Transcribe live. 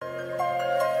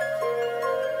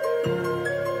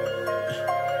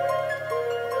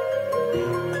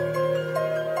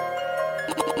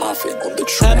Muffin on the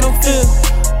Had track. no fear,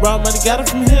 raw money got it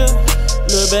from here.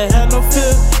 Lil' bad had no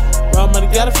fear, raw money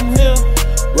got it from here.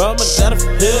 Raw money got it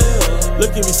from here.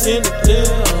 Look at me seeing it clear.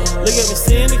 Look at me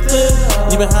seeing it clear.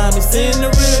 You behind me seeing the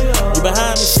real. You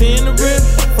behind me seeing the real.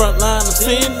 Front line I'm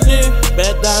seeing it near.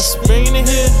 Bad dogs bringing it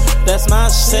here. That's mine,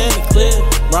 she saying it clear.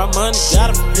 Raw money got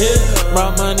it from here.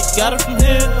 Raw money got it from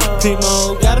here.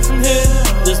 Primo got it from here.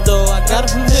 This though I got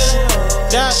it from here.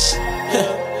 Got it.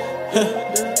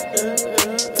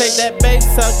 Take that bass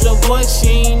out your voice,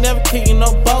 she ain't never kicking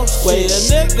no bullshit. Way a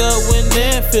nigga went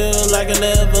there, feel like I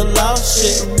never lost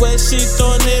shit. Where she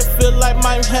throwing it, feel like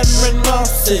my head ran off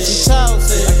it. She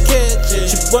tells it, I catch it.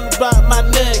 She wanna buy my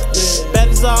necklace.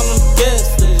 Baddies all on the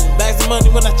guest list. Bags of money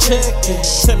when I check it.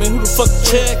 Tell me who the fuck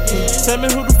checking. Tell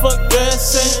me who the fuck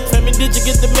dressing. Tell me did you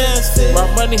get the message? Raw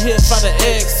money here, find the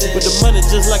exit. With the money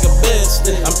just like a best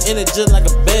thing. I'm in it just like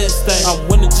a best thing. I'm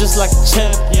winning just like a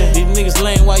champion. These niggas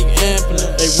lame while you amping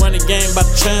them. They run the game by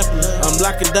the trampoline. I'm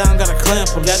locking down, gotta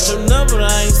clamp them. Got your number,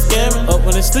 I ain't scamming. Up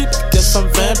when they sleep, guess I'm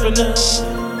vamping them.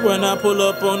 When I pull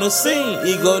up on the scene,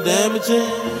 ego damaging.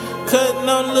 Cutting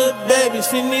on little baby,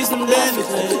 she needs some Muffin on the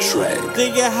bandaging. track.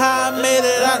 Thinking how I made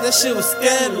it out, that shit was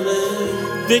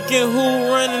scandalous. Thinking who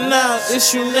running out,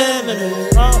 it's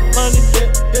unanimous. Raw money,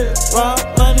 raw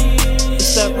money.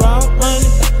 It's that raw money,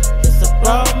 it's that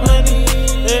raw money.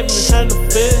 Baby, had no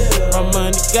fear. Raw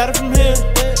money, got it from here.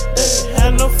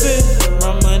 Had no fear.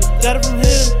 Raw money, got it from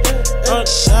here. Got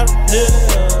it from here.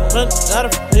 Got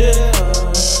it from here.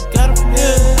 Got it from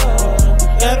here.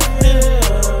 Got it from here.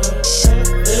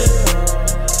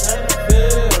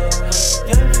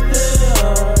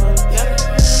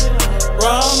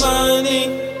 Raw money.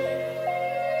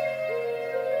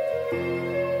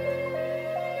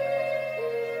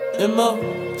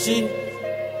 M.O.G.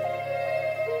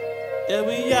 Yeah,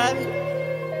 we got it.